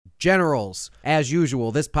Generals, as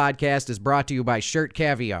usual, this podcast is brought to you by Shirt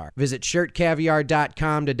Caviar. Visit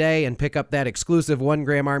shirtcaviar.com today and pick up that exclusive 1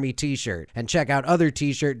 Gram Army t-shirt. And check out other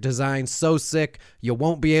t-shirt designs so sick you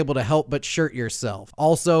won't be able to help but shirt yourself.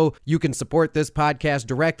 Also, you can support this podcast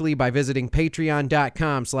directly by visiting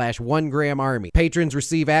patreon.com/1gramarmy. Patrons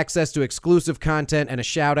receive access to exclusive content and a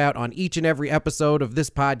shout out on each and every episode of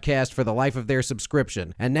this podcast for the life of their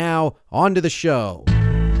subscription. And now, on to the show.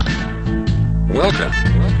 Welcome.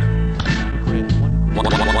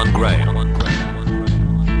 One Gram.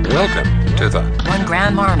 Welcome to the 1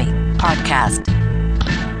 Gram Army podcast.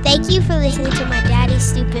 Thank you for listening to my daddy's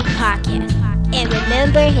stupid podcast. And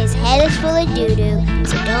remember, his head is full of doo-doo,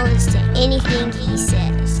 so don't listen to anything he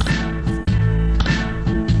says.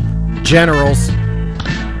 Generals,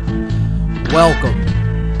 welcome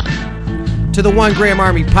to the 1 Gram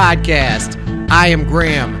Army podcast. I am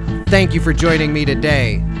Graham. Thank you for joining me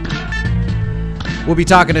today. We'll be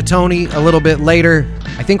talking to Tony a little bit later.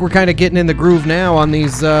 I think we're kind of getting in the groove now on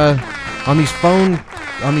these phone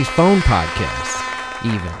podcasts,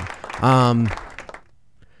 even.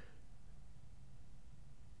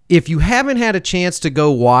 If you haven't had a chance to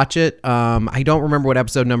go watch it, I don't remember what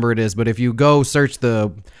episode number it is, but if you go search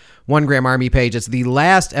the 1 Gram Army page, it's the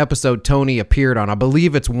last episode Tony appeared on. I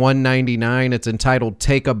believe it's 199. It's entitled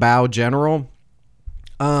 "Take a Bow, General."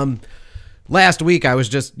 Last week I was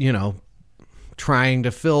just, trying to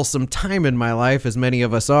fill some time in my life, as many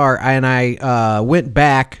of us are, and I went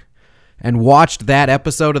back and watched that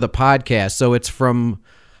episode of the podcast. So it's from,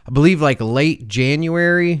 I believe, like late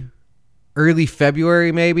January, early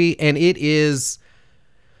February maybe, and it's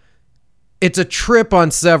a trip on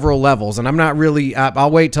several levels, and I'm not really, I'll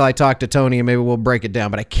wait till I talk to Tony and maybe we'll break it down,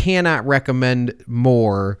 but I cannot recommend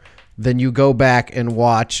more than you go back and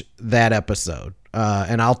watch that episode,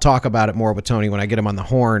 and I'll talk about it more with Tony when I get him on the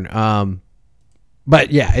horn.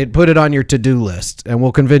 But yeah, put it on your to-do list and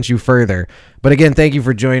we'll convince you further. But again, thank you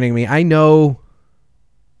for joining me. I know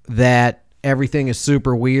that everything is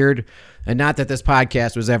super weird, and not that this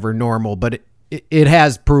podcast was ever normal, but it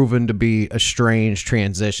has proven to be a strange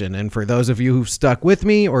transition. And for those of you who've stuck with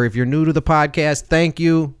me, or if you're new to the podcast, thank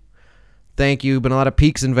you. Thank you. Been a lot of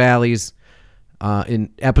peaks and valleys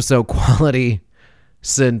in episode quality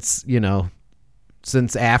since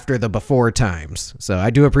after the before times. So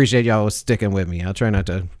I do appreciate y'all sticking with me. I'll try not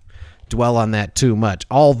to dwell on that too much.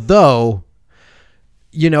 Although,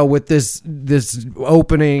 with this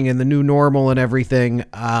opening and the new normal and everything,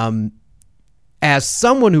 as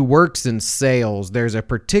someone who works in sales, there's a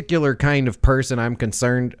particular kind of person I'm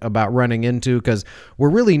concerned about running into, because we're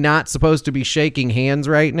really not supposed to be shaking hands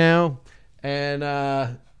right now. And,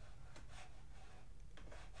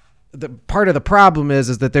 the part of the problem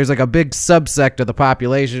is that there's like a big subsect of the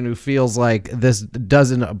population who feels like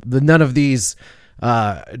none of these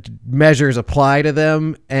measures apply to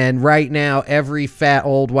them. And right now, every fat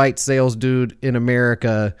old white sales dude in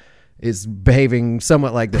America is behaving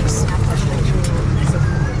somewhat like this.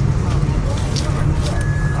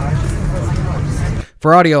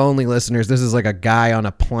 For audio-only listeners, this is like a guy on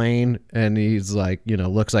a plane, and he's like,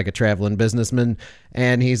 looks like a traveling businessman,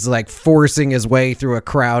 and he's like forcing his way through a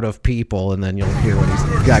crowd of people, and then you'll hear what he's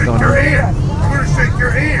got going on. I'm going to shake your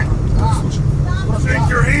hand. Shake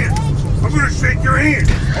your hand. I'm going to shake your hand.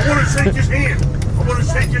 I want to shake his hand. I want to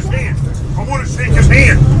shake his hand. I want to shake his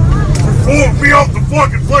hand. You're pulling me off the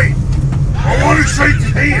fucking plane. I want to shake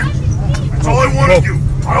his hand. That's all I want to do.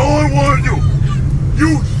 All I want to do.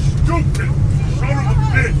 You stupid son of a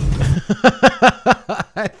bitch.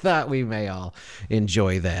 I thought we may all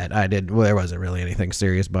enjoy that. There wasn't really anything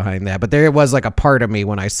serious behind that, but there was like a part of me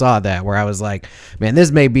when I saw that where I was like, man, this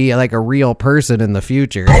may be like a real person in the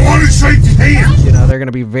future. I want to shake his hand. They're going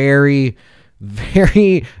to be very,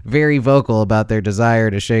 very, very vocal about their desire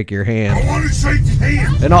to shake your hand. I want to shake his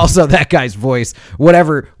hand. And also that guy's voice,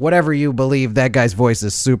 whatever you believe, that guy's voice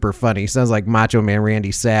is super funny. He sounds like Macho Man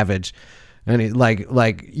Randy Savage. And he,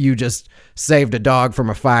 like you just saved a dog from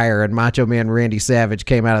a fire, and Macho Man Randy Savage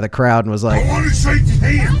came out of the crowd and was like, I want to shake his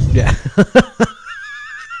hand. Yeah.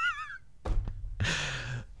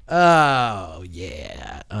 Oh,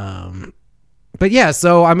 yeah. But yeah,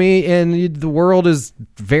 so, and the world is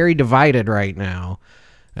very divided right now.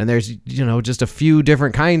 And there's, just a few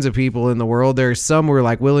different kinds of people in the world. There's some who are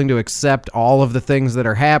like willing to accept all of the things that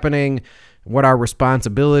are happening, what our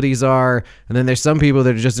responsibilities are. And then there's some people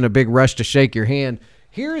that are just in a big rush to shake your hand.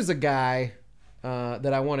 Here's a guy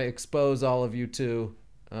that I want to expose all of you to.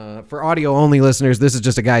 For audio-only listeners, this is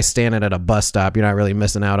just a guy standing at a bus stop. You're not really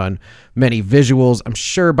missing out on many visuals. I'm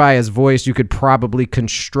sure by his voice you could probably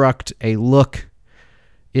construct a look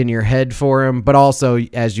in your head for him. But also,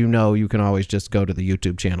 as you know, you can always just go to the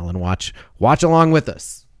YouTube channel and watch along with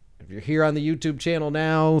us. If you're here on the YouTube channel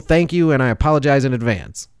now, thank you, and I apologize in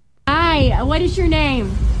advance. Hi, what is your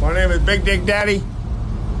name? My name is Big Dick Daddy,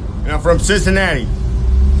 and I'm from Cincinnati.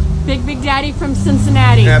 Big Daddy from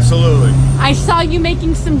Cincinnati. Absolutely. I saw you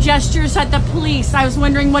making some gestures at the police. I was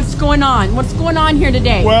wondering what's going on. What's going on here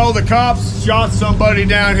today? Well, the cops shot somebody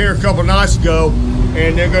down here a couple nights ago,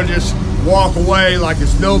 and they're gonna just walk away like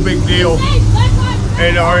it's no big deal.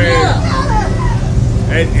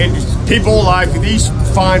 And people like these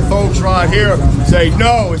fine folks right here say,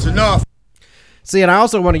 no, it's enough. See, and I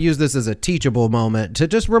also want to use this as a teachable moment to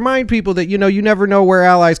just remind people that, you never know where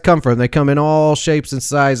allies come from. They come in all shapes and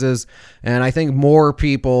sizes, and I think more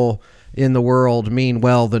people in the world mean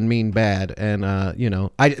well than mean bad. And,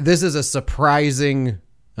 this is a surprising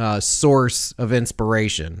source of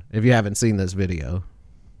inspiration if you haven't seen this video.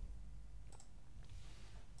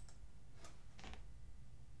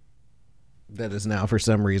 That is now, for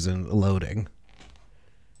some reason, loading.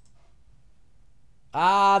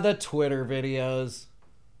 The Twitter videos.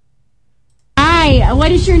 Hi,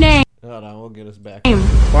 what is your name? Hold on, we'll get us back.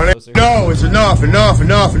 No, it's enough.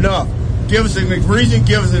 Give us a reason,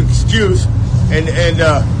 give us an excuse, and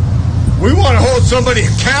we want to hold somebody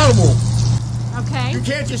accountable. Okay. You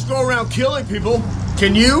can't just go around killing people.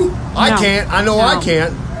 Can you? I No. can't. I know No. I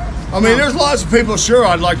can't. I mean, there's lots of people, sure,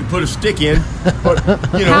 I'd like to put a stick in, but,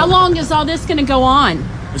 How long is all this going to go on?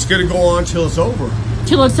 it's going to go on till it's over.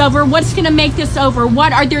 Till it's over? What's going to make this over?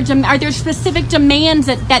 What are there specific demands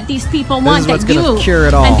that these people This want, is what's that gonna you cure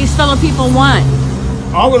it all. and these fellow people want?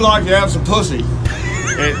 I would like to have some pussy,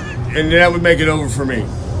 and that would make it over for me.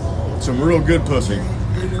 Some real good pussy.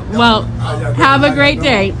 Well, have a great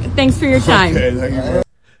day. Thanks for your time. Okay, thank you very much.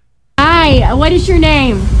 Hi, what is your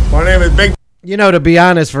name? My name is Big. To be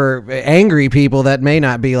honest, for angry people, that may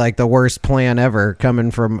not be like the worst plan ever,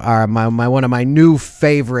 coming from one of my new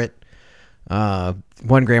favorite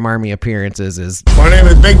 1 Gram Army appearances is. My name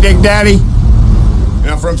is Big Dick Daddy, and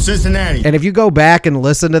I'm from Cincinnati. And if you go back and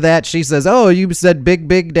listen to that, she says, "Oh, you said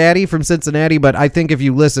Big Daddy from Cincinnati," but I think if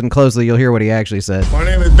you listen closely, you'll hear what he actually said. My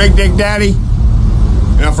name is Big Dick Daddy,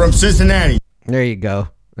 and I'm from Cincinnati. There you go,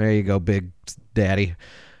 Big Daddy.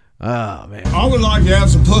 Oh man, I would like to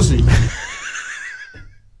have some pussy.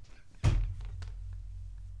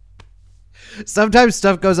 sometimes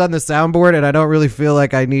stuff goes on the soundboard and I don't really feel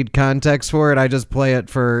like I need context for it. I just play it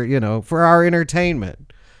for our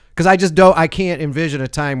entertainment. Because I can't envision a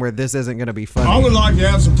time where this isn't going to be funny. I would like to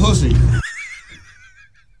have some pussy.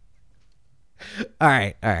 All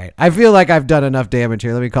right. I feel like I've done enough damage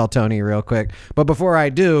here. Let me call Tony real quick. But before I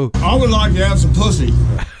do, I would like to have some pussy.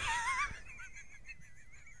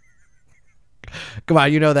 come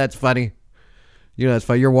on, that's funny. That's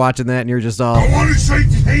funny. You're watching that and you're just all. I want to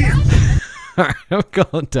shake your hand. All right, I'm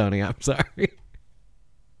calling Tony. I'm sorry.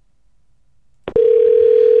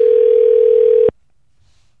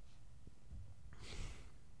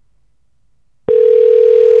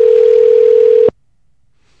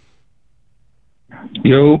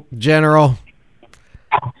 Yo, General,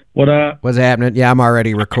 what up? what's happening? Yeah, I'm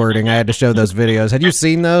already recording. I had to show those videos. Had you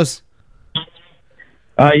seen those?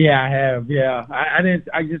 Yeah, I have. Yeah, I didn't.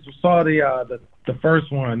 I just saw the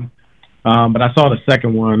first one, but I saw the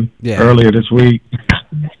second one earlier this week.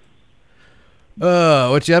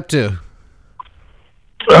 What you up to?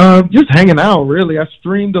 Just hanging out, really. I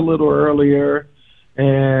streamed a little earlier,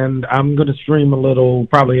 and I'm gonna stream a little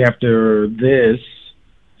probably after this.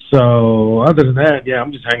 So other than that, yeah,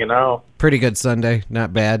 I'm just hanging out. Pretty good Sunday.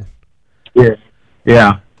 Not bad.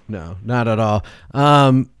 Yeah. No, not at all.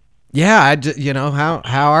 Yeah,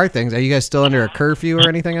 how are things? Are you guys still under a curfew or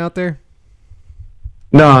anything out there?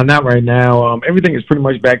 No, not right now. Everything is pretty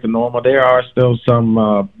much back to normal. There are still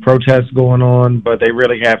some protests going on, but they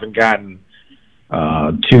really haven't gotten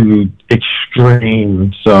too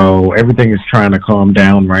extreme. So everything is trying to calm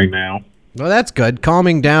down right now. Well, that's good.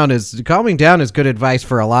 Calming down is good advice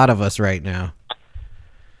for a lot of us right now.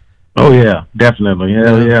 Oh yeah, definitely.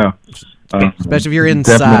 Hell yeah. Especially if you're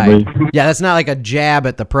inside. Definitely. Yeah, that's not like a jab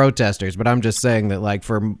at the protesters, but I'm just saying that, like,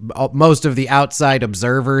 for most of the outside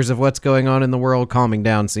observers of what's going on in the world, calming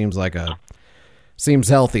down seems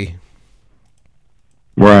healthy.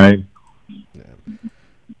 Right.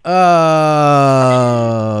 Did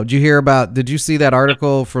you see that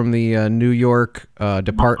article from the New York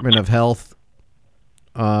Department of Health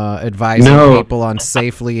advising people on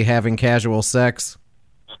safely having casual sex?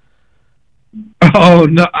 Oh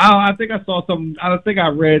no! I think I saw some. I think I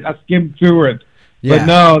skimmed through it. Yeah. But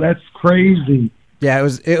no, that's crazy. Yeah,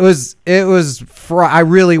 it was. I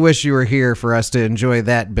really wish you were here for us to enjoy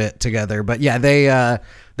that bit together. But yeah,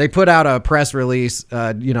 they put out a press release,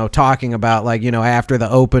 talking about like, after the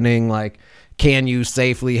opening, like, can you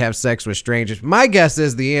safely have sex with strangers? My guess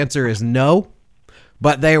is the answer is no,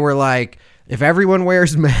 but they were like, if everyone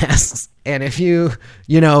wears masks and if you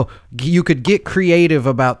could get creative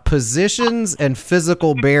about positions and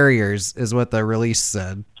physical barriers is what the release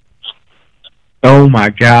said. Oh my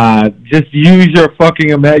God. Just use your fucking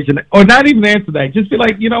imagination. Or not even answer that. Just be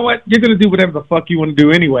like, you know what? You're going to do whatever the fuck you want to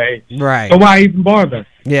do anyway. Right. So why even bother?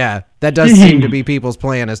 Yeah, that does seem to be people's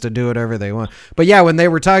plan, is to do whatever they want. But yeah, when they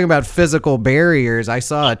were talking about physical barriers, I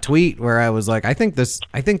saw a tweet where I was like, I think this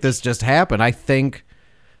just happened. I think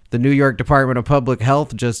the New York Department of Public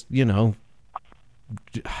Health just,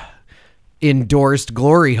 endorsed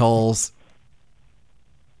glory holes.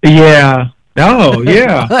 Yeah. Oh,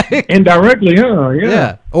 yeah. Like, indirectly, huh?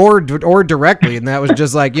 Yeah. Or directly, and that was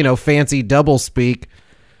just like, fancy double speak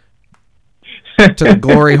to the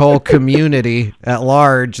glory hole community at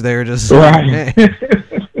large. They're just right. Like,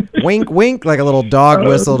 wink, wink, like a little dog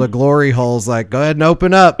whistle to glory holes. Like, go ahead and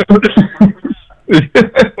open up.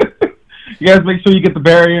 You guys make sure you get the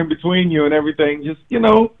barrier in between you and everything. Just,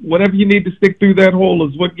 whatever you need to stick through that hole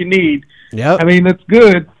is what you need. Yep. I mean, that's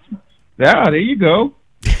good. Yeah, there you go.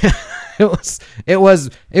 It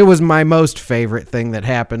was my most favorite thing that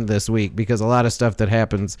happened this week, because a lot of stuff that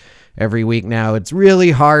happens every week now, it's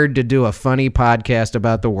really hard to do a funny podcast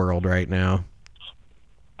about the world right now.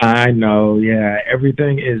 I know, yeah.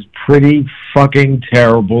 Everything is pretty fucking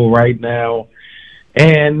terrible right now.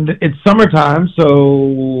 And it's summertime,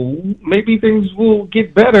 so maybe things will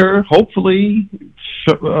get better, hopefully,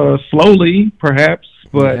 slowly, perhaps.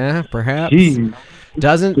 But yeah, perhaps. Geez,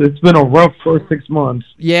 it's been a rough first 6 months.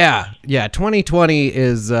 Yeah. 2020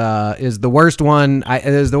 is the worst one. It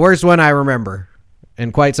is the worst one I remember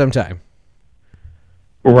in quite some time.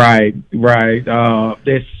 Right.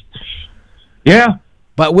 Yeah.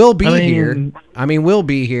 But we'll be here. I mean, we'll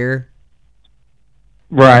be here.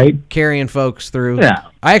 Right. Carrying folks through. Yeah.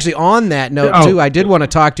 I actually, on that note, too, I did want to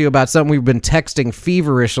talk to you about something we've been texting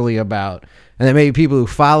feverishly about, and that maybe people who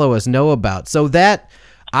follow us know about. So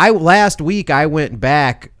last week I went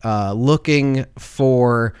back looking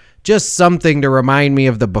for just something to remind me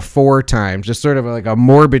of the before times, just sort of like a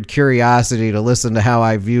morbid curiosity to listen to how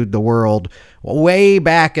I viewed the world way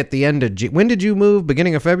back at the end of when did you move?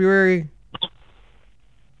 Beginning of February?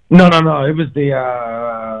 No. It was the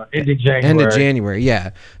end of January. End of January, yeah.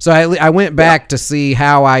 So I went back to see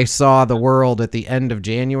how I saw the world at the end of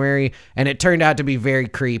January, and it turned out to be very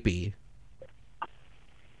creepy.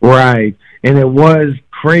 Right. And it was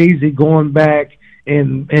crazy going back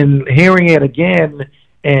and hearing it again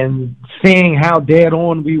and seeing how dead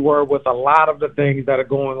on we were with a lot of the things that are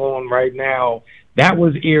going on right now. That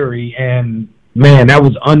was eerie, and man, that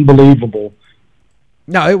was unbelievable.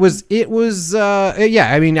 No, it was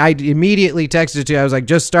yeah, I mean, I immediately texted you. I was like,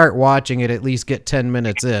 just start watching it, at least get 10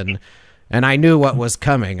 minutes in. And I knew what was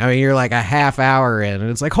coming. I mean, you're like a half hour in, and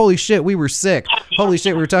it's like, holy shit, we were sick. Holy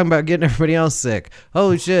shit, we were talking about getting everybody else sick.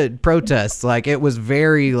 Holy shit, protests. Like, it was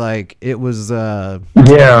very, like, it was,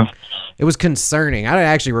 yeah. It was concerning. I don't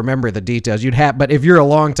actually remember the details. But if you're a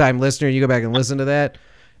longtime listener, you go back and listen to that.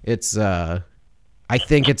 It's, I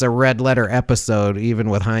think it's a red letter episode, even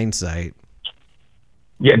with hindsight.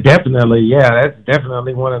 Yeah, definitely. Yeah, that's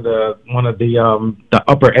definitely one of the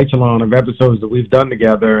upper echelon of episodes that we've done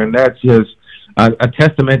together, and that's just a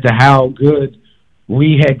testament to how good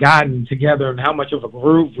we had gotten together and how much of a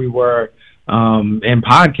groove we were in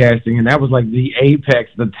podcasting. And that was like the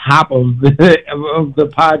apex, the top of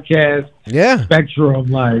the podcast spectrum.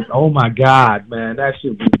 Like, oh my God, man, that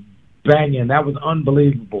shit was banging. That was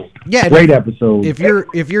unbelievable. Yeah, great episode. If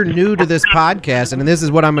you're new to this podcast, and this is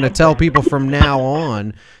what I'm going to tell people from now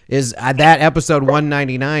on, is that episode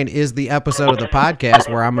 199 is the episode of the podcast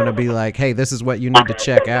where I'm going to be like, hey, this is what you need to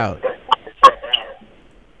check out.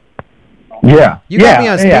 Yeah. You got me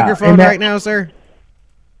on speakerphone right now, sir?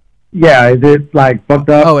 Yeah, is it like fucked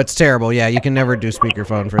up? Oh, it's terrible. Yeah, you can never do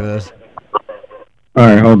speakerphone for this. All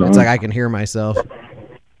right, hold on. It's like I can hear myself.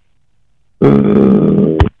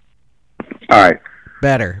 All right.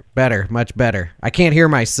 Better, much better. I can't hear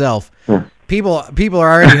myself. People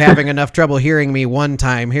are already having enough trouble hearing me one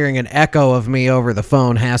time. Hearing an echo of me over the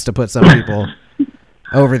phone has to put some people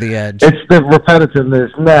over the edge. It's the repetitiveness.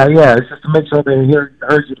 Yeah, it's just to make sure they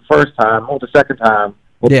heard you the first time, or the second time,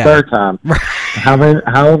 or the third time.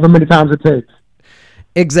 However many times it takes.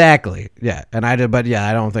 Exactly. Yeah. And I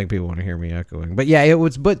don't think people want to hear me echoing. But yeah,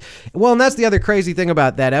 and that's the other crazy thing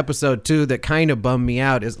about that episode too that kind of bummed me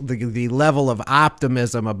out is the level of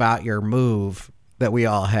optimism about your move that we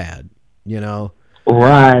all had,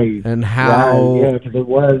 Right. And how yeah, because it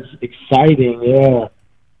was exciting, yeah.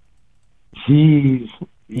 Jeez.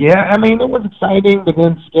 Yeah, I mean, it was exciting, but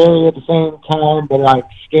then scary at the same time, but like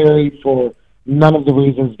scary for none of the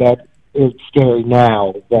reasons that it's scary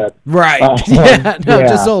now. That Right.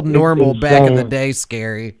 Just old normal back in the day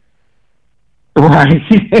scary. Right.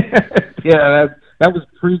 Yeah, that was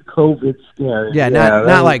pre-COVID scary. Yeah,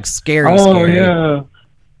 not like scary. Oh, yeah.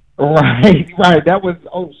 Right. That was,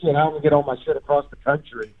 oh shit, how am I going to get all my shit across the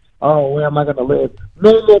country? Oh, where am I going to live?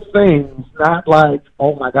 Normal things, not like,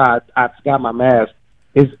 oh my God, I forgot my mask.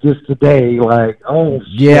 It's just today, like, oh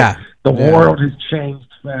shit, yeah, the world has changed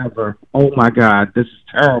forever. Oh my God, this is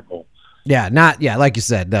terrible. Yeah, like you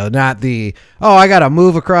said, though, not the, I got to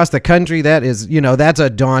move across the country. That is, that's a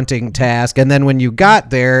daunting task. And then when you got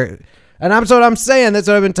there, and that's what I'm saying, that's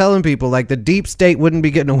what I've been telling people, like the deep state wouldn't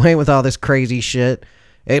be getting away with all this crazy shit.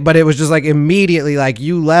 But it was just like immediately, like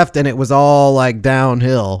you left and it was all like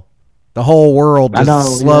downhill. The whole world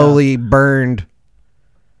just slowly burned.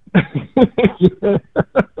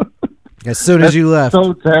 As soon as you left.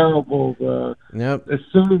 So terrible. Yep. As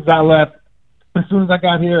soon as I left, as soon as I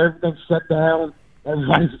got here, everything shut down.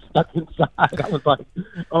 Everybody's stuck inside. I was like,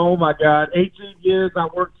 oh my God, 18 years I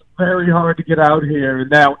worked very hard to get out here, and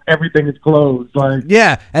now everything is closed. Like,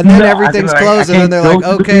 yeah, and then everything's closed, and then they're like,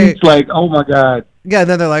 okay. It's like, oh my God. Yeah, and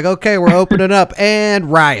then they're like, okay, we're opening up,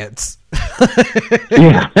 and riots.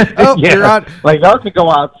 Yeah. Oh, yeah. you're on. Like, y'all can go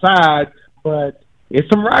outside, but there's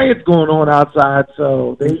some riots going on outside,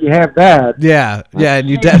 so there you have that. Yeah, and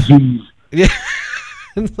you definitely. Yeah.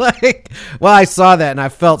 Like, well, I saw that and I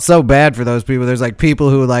felt so bad for those people. There's like people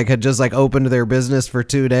who like had just like opened their business for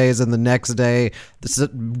 2 days, and the next day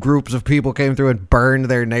groups of people came through and burned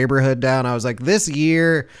their neighborhood down. I was like, this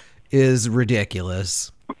year is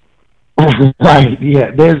ridiculous. Right,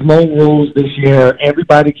 yeah. There's no rules this year.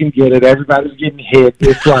 Everybody can get it. Everybody's getting hit.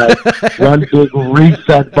 It's like one big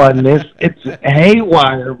reset button. It's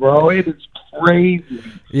haywire, bro. It is crazy.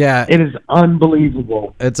 Yeah. It is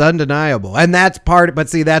unbelievable. It's undeniable. And that's part of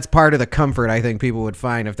the comfort I think people would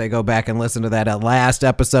find if they go back and listen to that last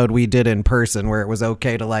episode we did in person where it was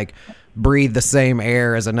okay to like breathe the same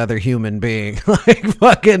air as another human being. Like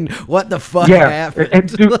fucking what the fuck happened? And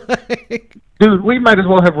dude, we might as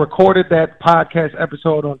well have recorded that podcast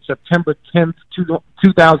episode on September 10th,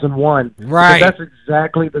 2001. Right. That's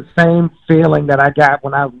exactly the same feeling that I got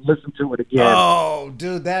when I listened to it again. Oh,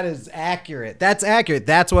 dude, that is accurate. That's accurate.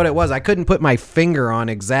 That's what it was. I couldn't put my finger on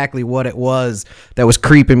exactly what it was that was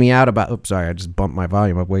creeping me out about. Oops, sorry, I just bumped my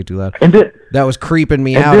volume up way too loud. That was creeping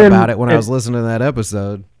me out about it when I was listening to that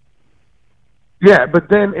episode. Yeah, but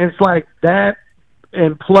then it's like that.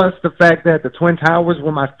 And plus the fact that the Twin Towers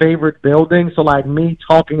were my favorite building, so like me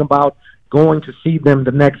talking about going to see them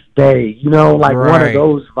the next day, like one of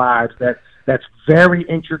those vibes that's very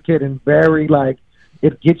intricate and very like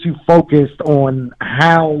it gets you focused on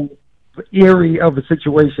how eerie of a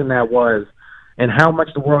situation that was and how much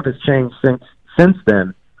the world has changed since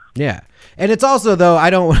then. Yeah. And it's also, though, I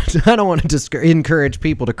don't want to encourage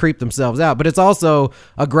people to creep themselves out, but it's also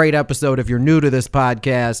a great episode if you're new to this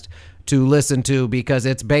podcast to listen to, because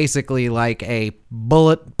it's basically like a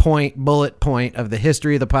bullet point of the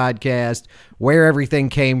history of the podcast, where everything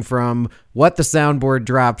came from, what the soundboard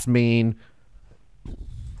drops mean.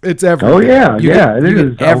 It's everything. Oh yeah, it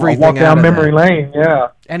is. Everything. Walk down memory lane. Yeah.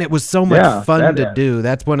 And it was so much fun to do.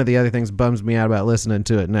 That's one of the other things that bums me out about listeing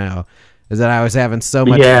to it now, is that I was having so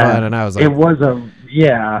much fun, and I was like, it was a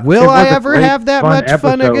Will I ever have that much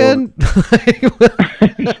fun again?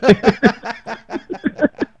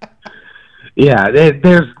 Yeah,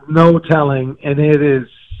 there's no telling, and it is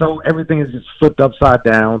so everything is just flipped upside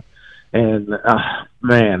down. And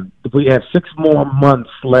man, we have 6 more months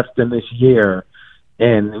left in this year,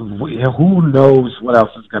 and who knows what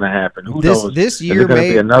else is going to happen? Who knows? This year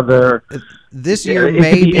may be another. This year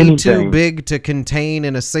may be too big to contain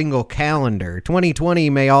in a single calendar.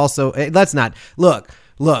 2020 may also. Let's not look.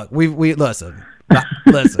 We listen.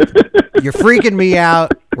 Listen, you're freaking me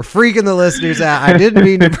out. We're freaking the listeners out. I didn't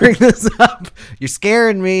mean to bring this up. You're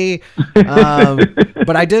scaring me.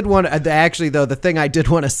 But I did want to, actually, though, the thing I did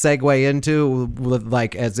want to segue into,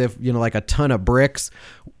 like as if, like a ton of bricks.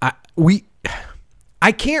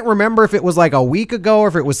 I can't remember if it was like a week ago or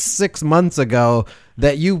if it was 6 months ago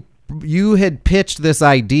that you had pitched this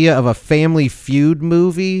idea of a Family Feud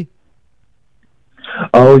movie.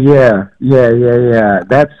 Oh yeah.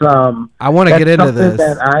 That's I want to get into this.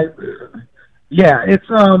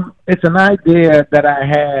 It's an idea that I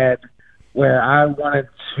had where I wanted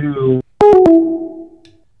to. Oh,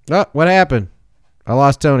 what happened? I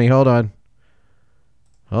lost Tony. Hold on.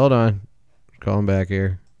 Call him back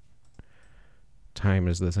here. Time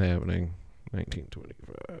is this happening?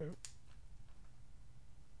 1925.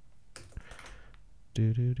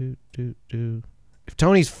 If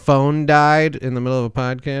Tony's phone died in the middle of a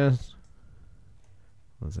podcast,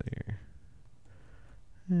 let's see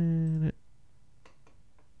here.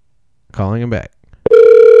 Calling him back.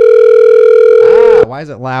 Why is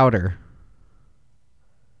it louder?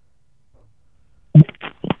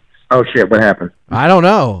 Oh shit! What happened? I don't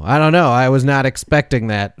know. I was not expecting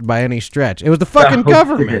that by any stretch. It was the fucking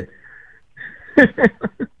government.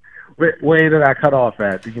 Where did I cut off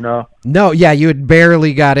at? Do you know? No, yeah, you had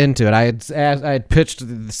barely got into it. I had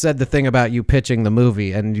said the thing about you pitching the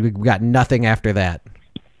movie, and you got nothing after that.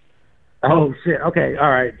 Oh shit! Okay, all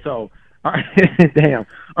right. So, all right, damn.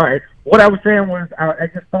 All right. What I was saying was, I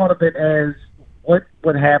just thought of it as what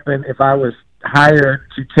would happen if I was hired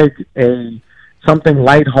to take something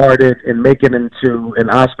lighthearted and make it into an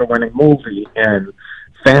Oscar-winning movie, and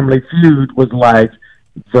Family Feud was like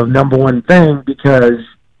the number one thing because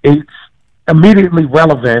it's immediately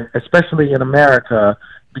relevant, especially in America,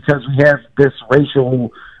 because we have this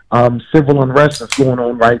racial civil unrest that's going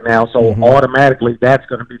on right now. So automatically that's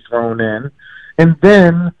going to be thrown in. And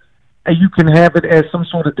then you can have it as some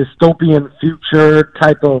sort of dystopian future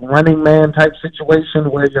type of Running Man type situation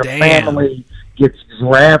where your family gets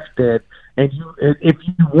drafted. And if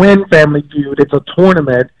you win Family Feud, it's a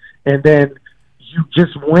tournament, and then you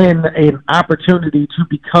just win an opportunity to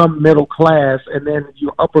become middle class, and then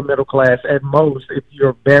you're upper middle class at most if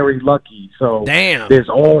you're very lucky. So there's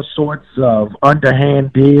all sorts of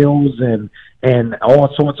underhand deals and all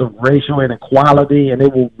sorts of racial inequality, and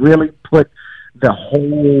it will really put the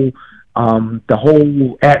whole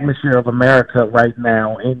atmosphere of America right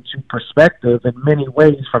now into perspective in many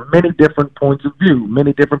ways, from many different points of view,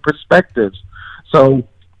 many different perspectives. So,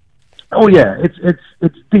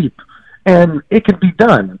 it's deep, and it can be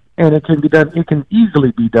done, and it can be done. It can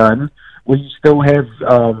easily be done where you still have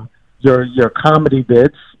your comedy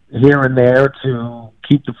bits here and there to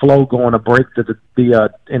keep the flow going, to break the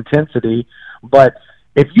intensity. But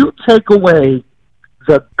if you take away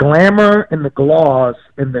the glamour and the gloss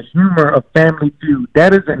and the humor of Family Feud,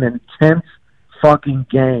 that is an intense fucking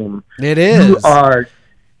game. It is.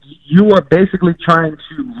 You are basically trying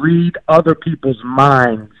to read other people's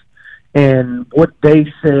minds and what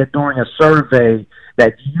they said during a survey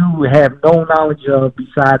that you have no knowledge of,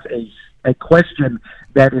 besides a question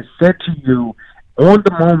that is said to you on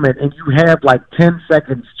the moment, and you have like 10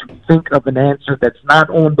 seconds to think of an answer that's not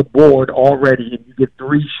on the board already, and you get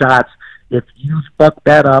 3 shots. If you fuck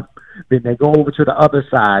that up, then they go over to the other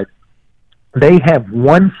side. They have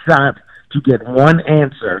 1 shot to get 1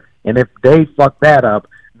 answer, and if they fuck that up,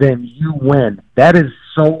 then you win. That is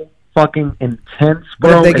so fucking intense, bro.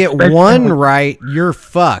 But if they get 1 right, you're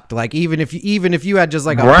fucked. Like even if you had just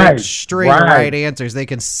like a big string of right answers, they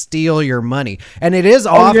can steal your money. And it is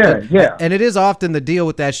often, and it is often the deal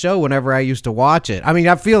with that show. Whenever I used to watch it, I mean,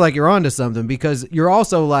 I feel like you're onto something, because you're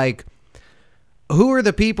also like, who are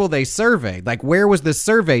the people they surveyed? Like, where was this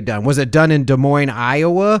survey done? Was it done in Des Moines,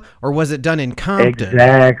 Iowa, or was it done in Compton?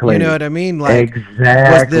 Exactly. You know what I mean? Like,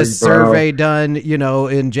 was this survey done,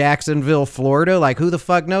 in Jacksonville, Florida? Like, who the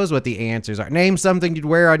fuck knows what the answers are? Name something you'd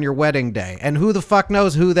wear on your wedding day. And who the fuck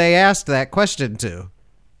knows who they asked that question to?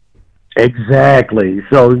 Exactly.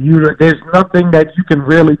 So there's nothing that you can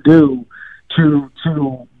really do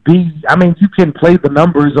to be, I mean, you can play the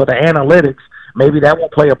numbers or the analytics. Maybe that will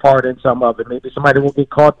play a part in some of it. Maybe somebody will get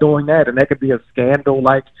caught doing that, and that could be a scandal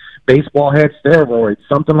like baseball had steroids,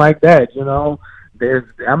 something like that, There's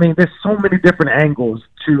so many different angles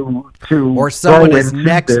to or someone is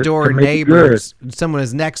next door neighbors. Someone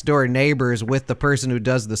is next door neighbors with the person who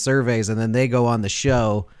does the surveys, and then they go on the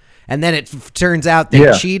show, and then it turns out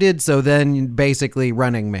they cheated. So then basically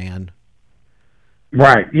Running Man.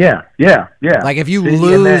 Right. Yeah. Like if you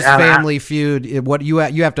lose Family Feud, what you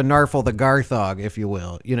have to narfle the Garthog, if you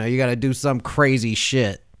will. You got to do some crazy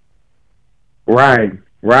shit. Right.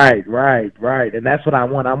 And that's what I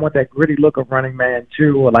want. I want that gritty look of Running Man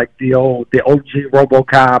 2, or like the OG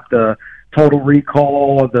RoboCop, the Total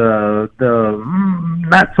Recall, the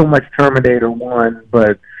not so much Terminator 1,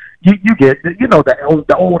 but you get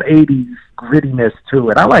the old 80s grittiness to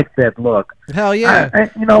it. I like that look. Hell yeah.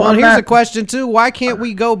 Here's a question too. Why can't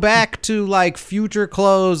we go back to like future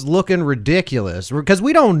clothes looking ridiculous? Because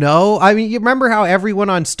we don't know. I mean, you remember how everyone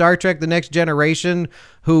on Star Trek The Next Generation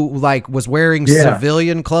who like was wearing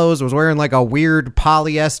civilian clothes was wearing like a weird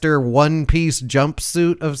polyester one-piece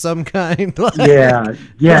jumpsuit of some kind?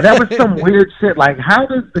 Yeah, that was some weird shit. Like, how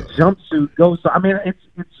does the jumpsuit go? So I mean,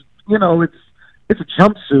 it's a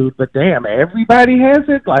jumpsuit, but damn, everybody has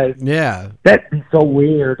it? Like, that'd be so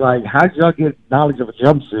weird. Like, how'd y'all get knowledge of a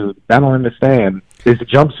jumpsuit? I don't understand. Is the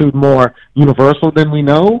jumpsuit more universal than we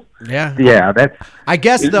know? Yeah, that's. I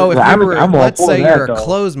guess though, if I'm you were, all let's for say that, you're a though.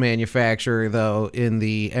 clothes manufacturer though in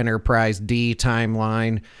the Enterprise D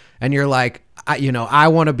timeline, and you're like, I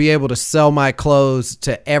want to be able to sell my clothes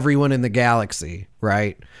to everyone in the galaxy,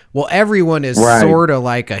 right? Well, everyone is Right. sort of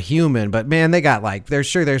like a human, but man, they got like,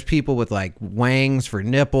 there's people with like wangs for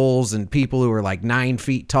nipples, and people who are like 9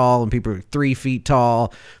 feet tall, and people who are 3 feet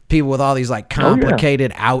tall, people with all these like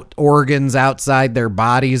complicated out organs outside their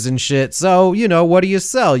bodies and shit. So, what do you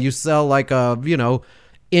sell? You sell like a,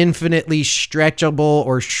 infinitely stretchable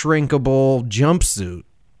or shrinkable jumpsuit,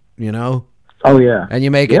 Oh yeah, and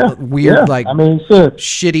you make yeah. it weird, Yeah. like I mean, shit.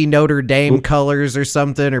 shitty Notre Dame colors or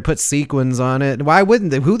something, or put sequins on it. Why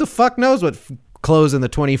wouldn't they? Who the fuck knows what clothes in the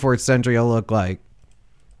 24th century will look like?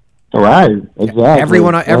 Right, exactly.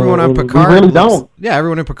 Everyone on We Picard really looks, don't. Yeah,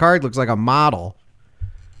 everyone in Picard looks like a model.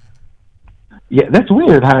 Yeah, that's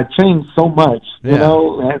weird how it changed so much. You Yeah.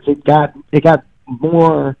 know, as it got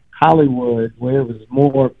more Hollywood, where it was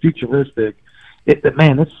more futuristic.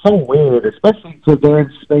 Man, it's so weird, especially because they're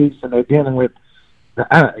in space and they're dealing with.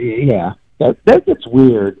 That gets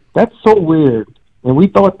weird. That's so weird. And we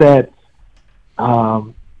thought that,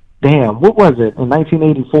 what was it in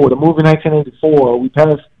 1984? The movie 1984. We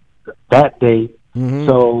passed that date. Mm-hmm.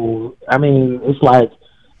 So I mean, it's like,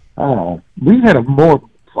 we had a more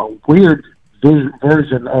weird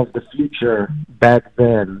version of the future back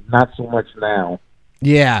then. Not so much now.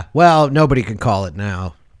 Yeah, well, nobody can call it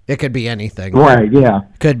now. It could be anything. Right? Yeah.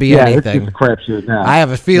 Could be Yeah, anything. it's just a crapshoot now. I have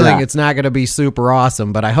a feeling Yeah. it's not going to be super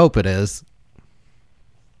awesome, but I hope it is.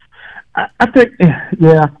 I think,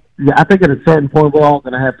 I think at a certain point we're all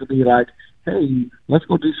going to have to be like, hey, let's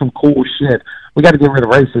go do some cool shit. We got to get rid of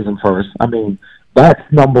racism first. I mean, that's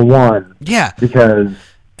number one. Yeah. Because,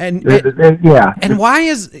 And yeah. And why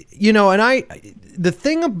is, the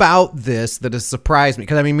thing about this that has surprised me,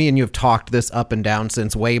 because I mean, me and you have talked this up and down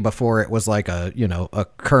since way before it was like a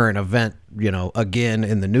current event, again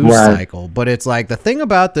in the news Right. cycle. But it's like the thing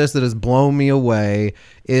about this that has blown me away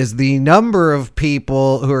is the number of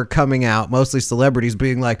people who are coming out, mostly celebrities,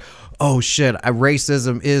 being like, oh shit,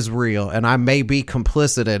 racism is real and I may be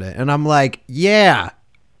complicit in it. And I'm like, yeah,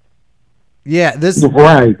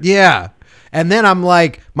 Right. yeah. And then I'm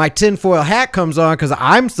like, my tinfoil hat comes on because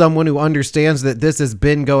I'm someone who understands that this has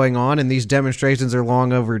been going on and these demonstrations are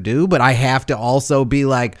long overdue. But I have to also be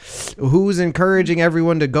like, who's encouraging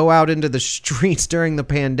everyone to go out into the streets during the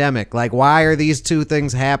pandemic? Like, why are these two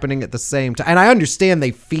things happening at the same time? And I understand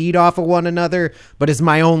they feed off of one another, but it's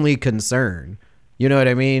my only concern. You know what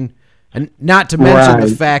I mean? And not to mention the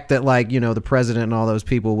Right. fact that, like, the president and all those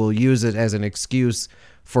people will use it as an excuse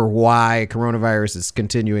for why coronavirus is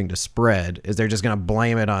continuing to spread, is they're just going to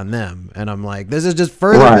blame it on them. And I'm like, this is just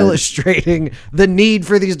further Right. illustrating the need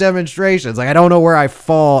for these demonstrations. Like, I don't know where I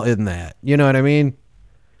fall in that. You know what I mean?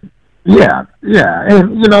 Yeah.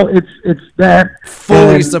 And, it's that.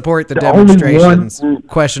 Fully and support the only demonstrations. one group-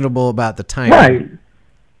 Questionable about the timing. Right.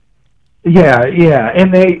 Yeah.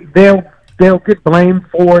 And they'll get blamed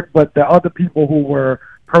for it, but the other people who were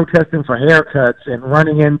protesting for haircuts and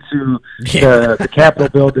running into the Capitol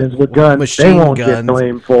buildings with guns, Machine they won't guns. get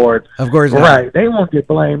blamed for it. Of course not. Right. They won't get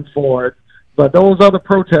blamed for it. But those other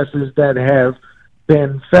protesters that have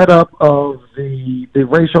been fed up of the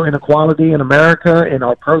racial inequality in America and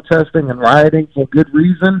are protesting and rioting for good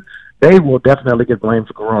reason, they will definitely get blamed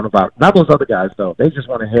for coronavirus. Not those other guys, though. They just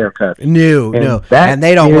want a haircut. No. That And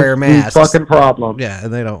they don't is wear masks. the fucking problem. Yeah,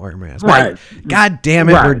 and they don't wear masks. Right. God damn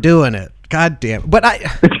it, Right. we're doing it. God damn it. But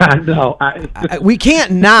I know. we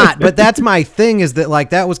can't not, but that's my thing, is that,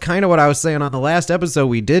 like, that was kind of what I was saying on the last episode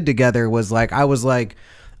we did together, was like, I was like,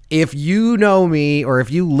 if you know me or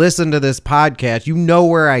if you listen to this podcast, you know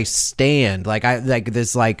where I stand. Like,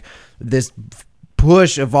 this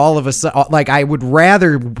push of all of a sudden, like, I would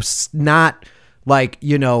rather not, like,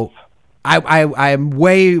 I'm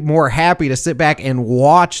way more happy to sit back and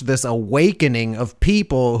watch this awakening of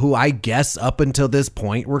people who I guess up until this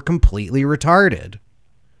point were completely retarded.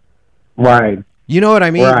 Right. You know what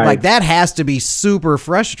I mean? Right. Like, that has to be super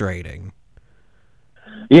frustrating.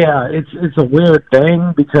 Yeah, it's a weird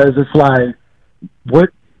thing because it's like,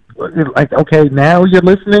 okay, now you're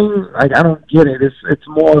listening? Like, I don't get it. It's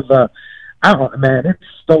more of a, I don't know, man, it's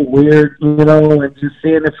so weird, and just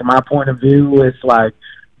seeing it from my point of view, it's like,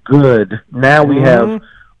 good. Now we have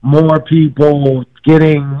more people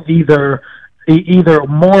getting either either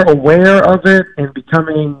more aware of it and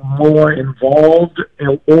becoming more involved,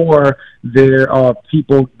 or there are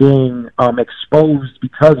people being exposed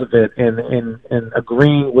because of it and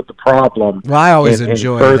agreeing with the problem. Well, I always and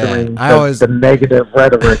enjoy furthering that. the negative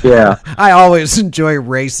rhetoric. Yeah, I always enjoy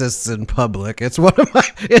racists in public. It's one of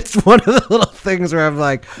the little things where I'm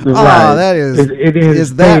like, oh, right. that is. It is.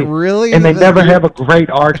 Is that really? And they that never have a great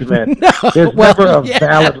argument. There's never a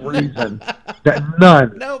valid reason.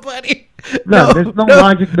 None. Nobody. No, there's no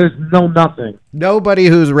logic. There's no nothing. Nobody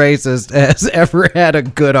who's racist has ever had a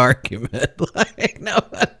good argument. Like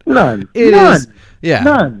none. Yeah.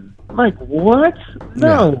 None. Like what?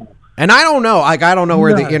 No. Yeah. And I don't know. Like I don't know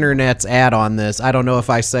where None. the internet's at on this. I don't know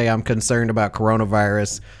if I say I'm concerned about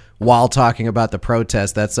coronavirus while talking about the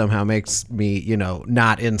protest, that somehow makes me,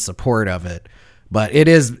 not in support of it. But it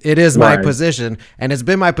is my position, and it's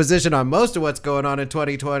been my position on most of what's going on in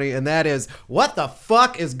 2020, and that is, what the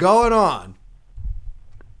fuck is going on?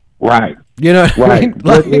 Right. You know what I mean?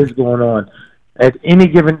 What is going on? At any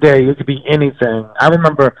given day, it could be anything. I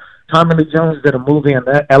remember Tommy Lee Jones did a movie in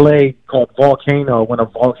L.A. called Volcano, when a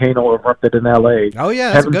volcano erupted in L.A. Oh,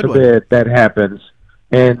 yeah, that's a good one. Heaven forbid that happens.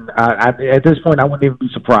 And I, at this point, I wouldn't even be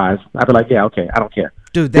surprised. I'd be like, yeah, okay, I don't care.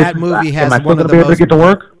 Dude, that movie has am I one still of gonna the be able most. to get to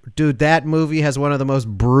work? Dude, that movie has one of the most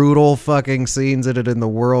brutal fucking scenes in it in the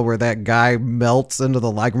world, where that guy melts into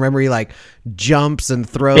the remember he jumps and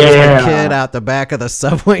throws the kid out the back of the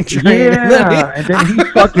subway train. Yeah, and then he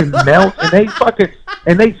fucking melts,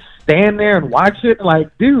 and they stand there and watch it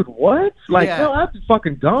like, dude, what? Like, no, I'm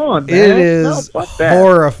fucking gone, man. It is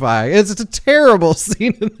horrifying. It's a terrible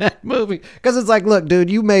scene in that movie, because it's like, look,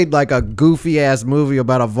 dude, you made a goofy ass movie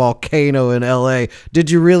about a volcano in LA.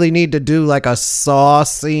 Did you really need to do a Saw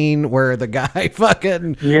scene where the guy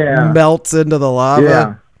fucking melts into the lava?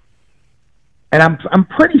 Yeah. And I'm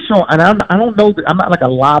pretty sure, and I don't know, I'm not like a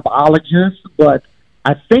lavaologist, but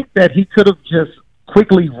I think that he could have just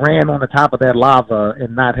quickly ran on the top of that lava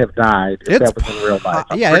and not have died if that was in real life.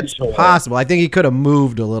 It's possible. I think he could have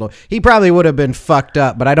moved a little. He probably would have been fucked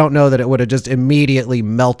up, but I don't know that it would have just immediately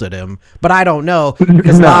melted him. But I don't know,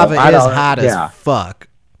 because lava is hot as fuck.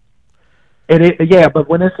 But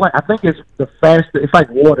when it's I think it's the faster, it's like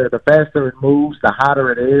water. The faster it moves, the hotter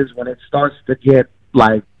it is. When it starts to get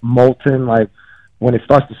molten, when it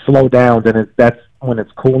starts to slow down, then that's when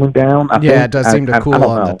it's cooling down. It does seem to cool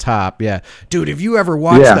on the top. Yeah, dude, have you ever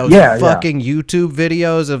watched those fucking YouTube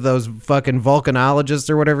videos of those fucking volcanologists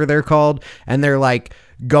or whatever they're called, and they're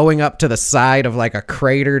going up to the side of a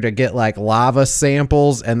crater to get lava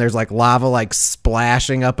samples, and there's lava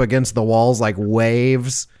splashing up against the walls like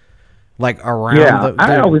waves, around.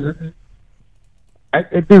 I always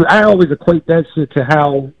equate that shit to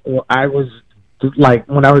how I was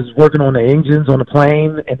when I was working on the engines on the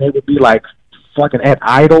plane, and they would be fucking at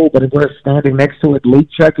idle, but if we're standing next to it leak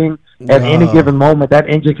checking at any given moment, that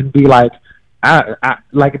engine can be the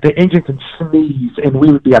engine can sneeze and we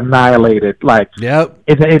would be annihilated. Yep.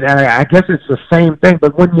 I guess it's the same thing,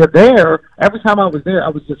 but when you're there, every time I was there, I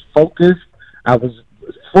was just focused. I was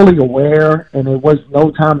fully aware, and it was no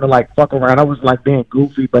time to fuck around. I was being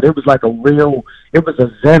goofy, but it was it was a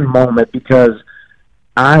zen moment, because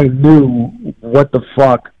I knew what the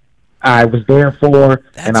fuck I was there for,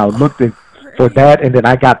 and I looked for that, and then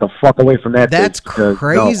I got the fuck away from that. That's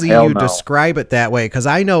crazy you describe it that way, because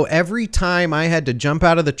I know every time I had to jump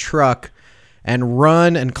out of the truck and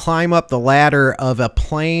run and climb up the ladder of a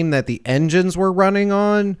plane that the engines were running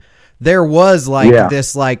on, there was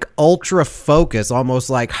this ultra focus,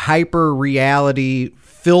 almost hyper reality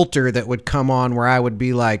filter that would come on, where I would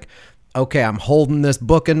be okay, I'm holding this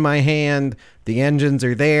book in my hand. The engines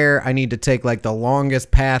are there. I need to take the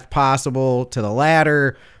longest path possible to the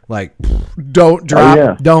ladder. Don't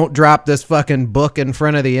drop this fucking book in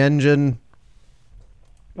front of the engine.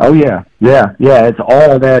 Oh yeah. It's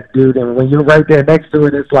all that, dude. And when you're right there next to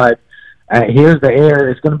it, it's here's the air.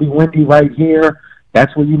 It's going to be windy right here.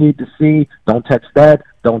 That's what you need to see. Don't touch that.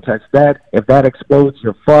 Don't touch that. If that explodes,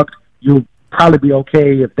 you're fucked. You'll probably be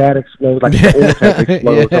okay if that explodes, the old tech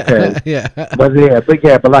explodes.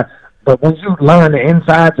 Okay. But once you learn the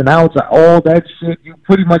insides and outs of all that shit, you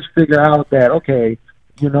pretty much figure out that, okay,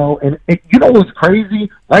 and you know what's crazy?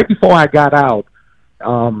 Right before I got out,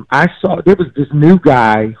 I saw there was this new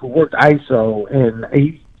guy who worked ISO, and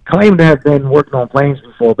he claimed to have been working on planes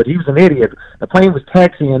before, but he was an idiot. The plane was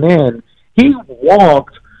taxiing in. He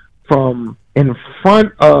walked from in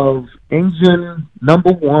front of engine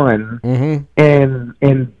number 1 and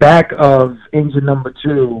in back of engine number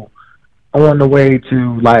 2 on the way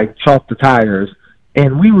to chalk the tires,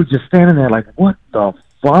 and we were just standing there what the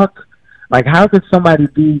fuck? How could somebody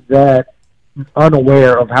be that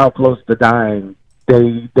unaware of how close to dying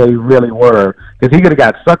they really were, because he could have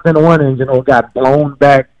got sucked into one engine or got blown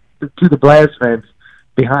back to the blast fence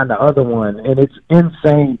behind the other one, and it's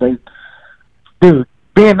insane. Dude,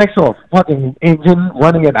 being next to a fucking engine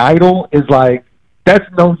running at idle is like, that's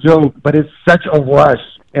no joke, but it's such a rush.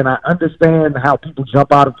 And I understand how people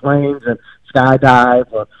jump out of planes and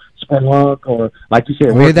skydive or spelunk, or like you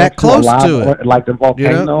said, you're that close to it, like the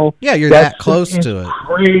volcano. You know? Yeah, you're that close to it.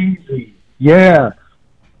 Crazy. Yeah,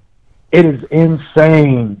 it is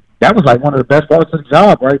insane. That was like one of the best parts of the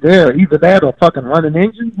job right there. Either that or fucking running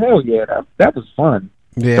engine. Hell yeah, that was fun.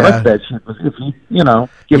 Yeah, the rest of that shit was, if you know,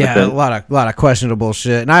 give yeah, it a lot of questionable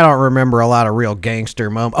shit, and I don't remember a lot of real gangster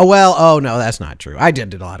moments. Oh no, that's not true. I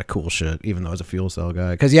did a lot of cool shit, even though I was a fuel cell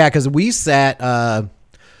guy. Because we sat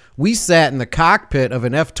in the cockpit of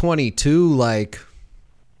an F-22. Like,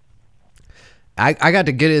 I got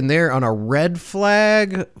to get in there on a red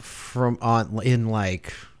flag in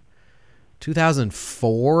like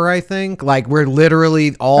 2004, I think. Like, where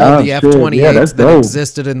literally all the F-28s that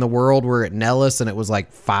existed in the world were at Nellis, and it was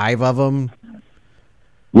like 5 of them.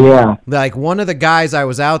 Yeah. Like, one of the guys I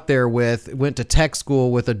was out there with went to tech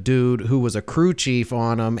school with a dude who was a crew chief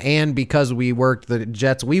on him, and because we worked the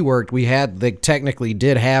jets they technically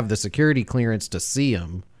did have the security clearance to see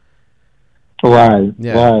him. Right.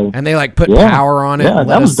 Yeah. Right. And they like put power on it. Yeah,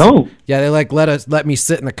 that was dope. Yeah, they like let me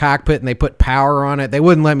sit in the cockpit, and they put power on it. They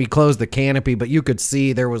wouldn't let me close the canopy, but you could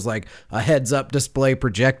see there was like a heads up display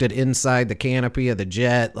projected inside the canopy of the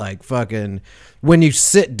jet. Like, fucking, when you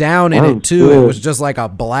sit down in it too, it was just like a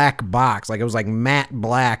black box. Like, it was like matte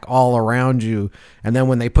black all around you. And then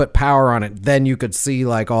when they put power on it, then you could see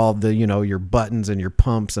like all the, you know, your buttons and your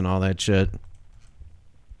pumps and all that shit.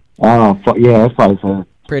 Oh, yeah, that's probably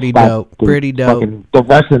pretty dope. Pretty dope. The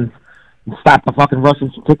Russians, stop the fucking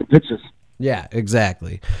Russians from taking pictures. Yeah,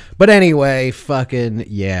 exactly. But anyway, fucking,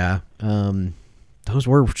 yeah. Those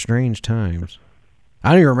were strange times.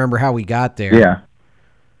 I don't even remember how we got there. Yeah.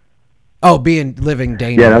 Oh, living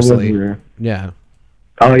dangerously. Yeah.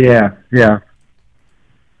 Oh, yeah. Yeah.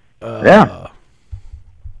 Yeah.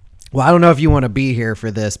 Well, I don't know if you want to be here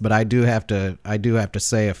for this, but I do have to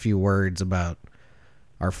say a few words about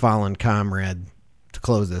our fallen comrade to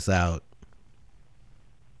close this out.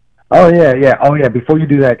 Oh yeah. Before you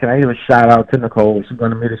do that, can I give a shout out to Nicole? She's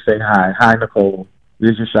going to me to say hi. Hi, Nicole.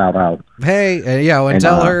 Here's your shout out. Hey, and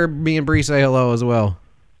tell her me and Bree say hello as well.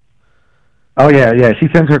 Oh yeah. She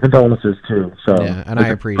sends her condolences too. So yeah, and I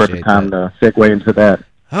appreciate perfect time to segue into that.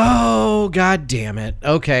 Oh, God damn it.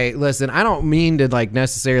 Okay, listen, I don't mean to like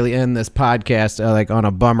necessarily end this podcast like on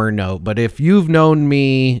a bummer note, but if you've known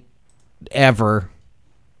me ever,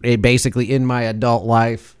 basically in my adult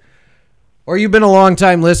life, or you've been a long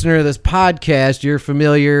time listener to this podcast, you're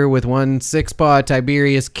familiar with one Sixpaw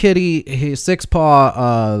Tiberius Kitty.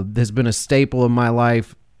 Sixpaw has been a staple of my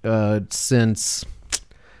life since,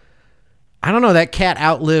 I don't know, that cat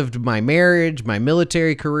outlived my marriage, my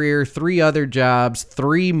military career, 3 other jobs,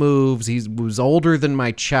 3 moves. He was older than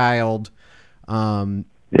my child.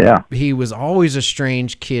 Yeah. He was always a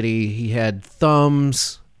strange kitty. He had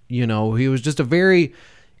thumbs. You know, he was just a very...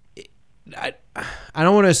 I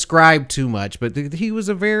don't want to ascribe too much, but he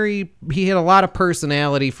had a lot of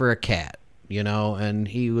personality for a cat, you know, and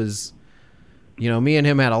he was, you know, me and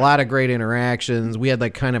him had a lot of great interactions. We had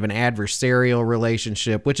like kind of an adversarial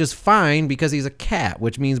relationship, which is fine because he's a cat,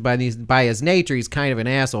 which means by his nature, he's kind of an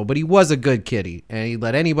asshole, but he was a good kitty and he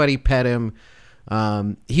let anybody pet him.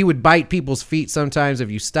 He would bite people's feet sometimes if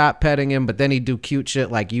you stop petting him, but then he'd do cute shit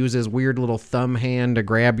like use his weird little thumb hand to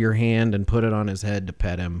grab your hand and put it on his head to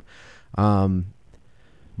pet him.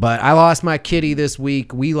 But I lost my kitty this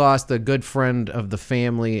week. We lost a good friend of the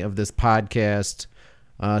family of this podcast.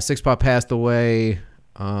 Sixpaw passed away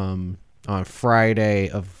on Friday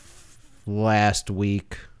of last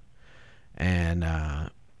week. And I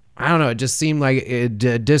don't know, it just seemed like a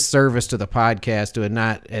disservice to the podcast to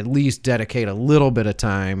not at least dedicate a little bit of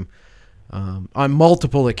time. On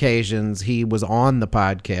multiple occasions, he was on the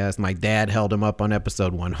podcast. My dad held him up on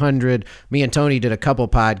episode 100. Me and Tony did a couple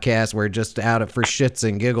podcasts where just for shits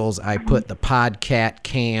and giggles, I put the podcat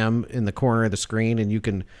cam in the corner of the screen, and you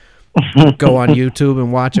can go on YouTube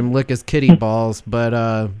and watch him lick his kitty balls.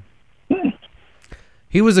 But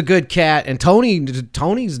he was a good cat, and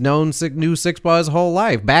Tony's knew Sixpaw his whole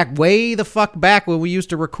life. Way the fuck back when we used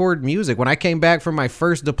to record music. When I came back from my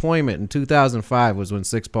first deployment in 2005 was when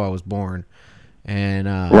Sixpaw was born. And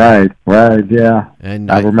right, yeah.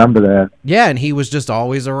 And I remember that. Yeah, and he was just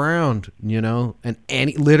always around, you know.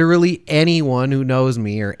 And literally anyone who knows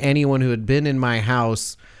me or anyone who had been in my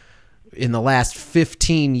house in the last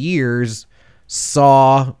 15 years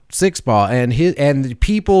saw Six Paw, and the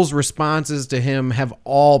people's responses to him have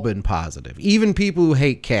all been positive. Even people who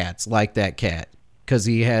hate cats like that cat because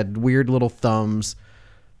he had weird little thumbs,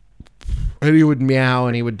 and he would meow,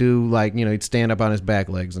 and he would do like, you know, he'd stand up on his back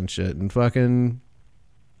legs and shit, and fucking.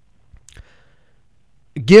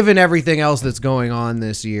 Given everything else that's going on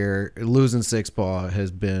this year, losing Six Paw has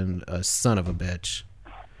been a son of a bitch.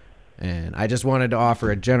 And I just wanted to offer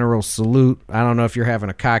a general salute. I don't know if you're having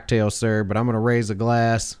a cocktail, sir, but I'm going to raise a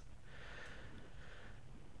glass.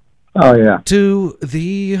 Oh, yeah. To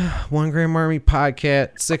the One Gram Army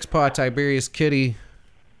podcast, Six Paw Tiberius Kitty.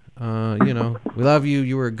 You know, we love you.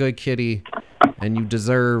 You were a good kitty, and you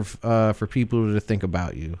deserve for people to think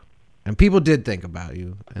about you. And people did think about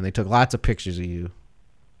you, and they took lots of pictures of you.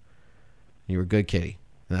 You were a good kitty.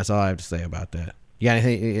 And that's all I have to say about that. You got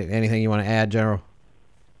anything you want to add, General?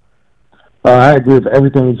 I agree with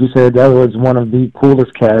everything that you said. That was one of the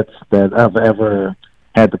coolest cats that I've ever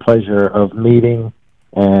had the pleasure of meeting.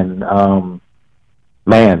 And,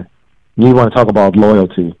 man, you want to talk about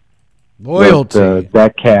loyalty. Loyalty.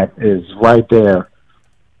 That cat is right there.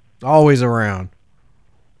 Always around.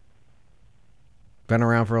 Been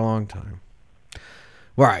around for a long time.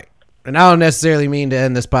 All right. And I don't necessarily mean to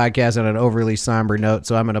end this podcast on an overly somber note,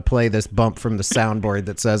 so I'm going to play this bump from the soundboard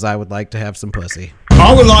that says I would like to have some pussy.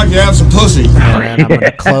 I would like to have some pussy. And then I'm going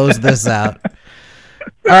to close this out.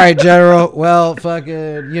 All right, General. Well,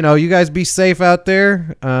 fucking, you know, you guys be safe out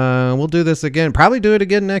there. We'll do this again. Probably do it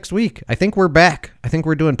again next week. I think we're back. I think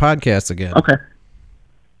we're doing podcasts again. Okay.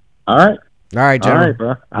 All right. All right, General. All right,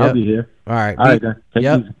 bro. I'll be here. All right. All right, guys. Take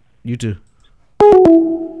it easy. You too.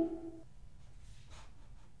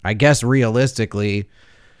 I guess realistically,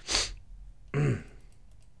 that's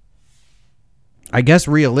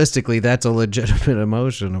a legitimate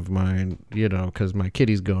emotion of mine, you know, because my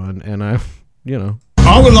kitty's gone, and I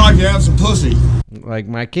would like to have some pussy. Like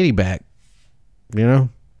my kitty back, you know?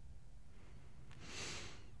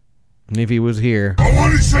 And if he was here. I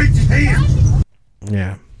want to shake his hand.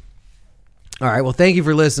 Yeah. All right. Well, thank you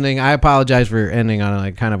for listening. I apologize for ending on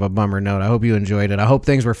like kind of a bummer note. I hope you enjoyed it. I hope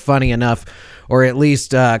things were funny enough, or at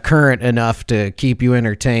least current enough to keep you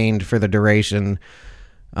entertained for the duration.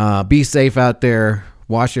 Be safe out there.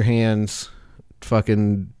 Wash your hands.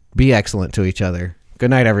 Fucking be excellent to each other.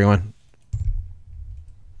 Good night, everyone.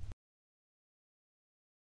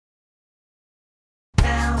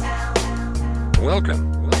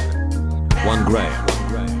 Welcome. 1 gram.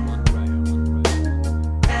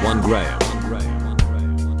 1 gram.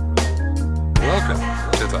 Welcome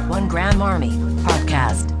to the 1 Gram Army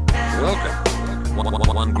Podcast. Welcome.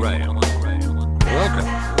 1 gram. Welcome.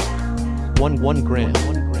 1 gram.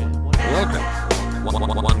 Welcome.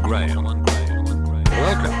 1 gram.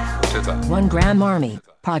 Welcome to the 1 Gram Army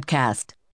Podcast.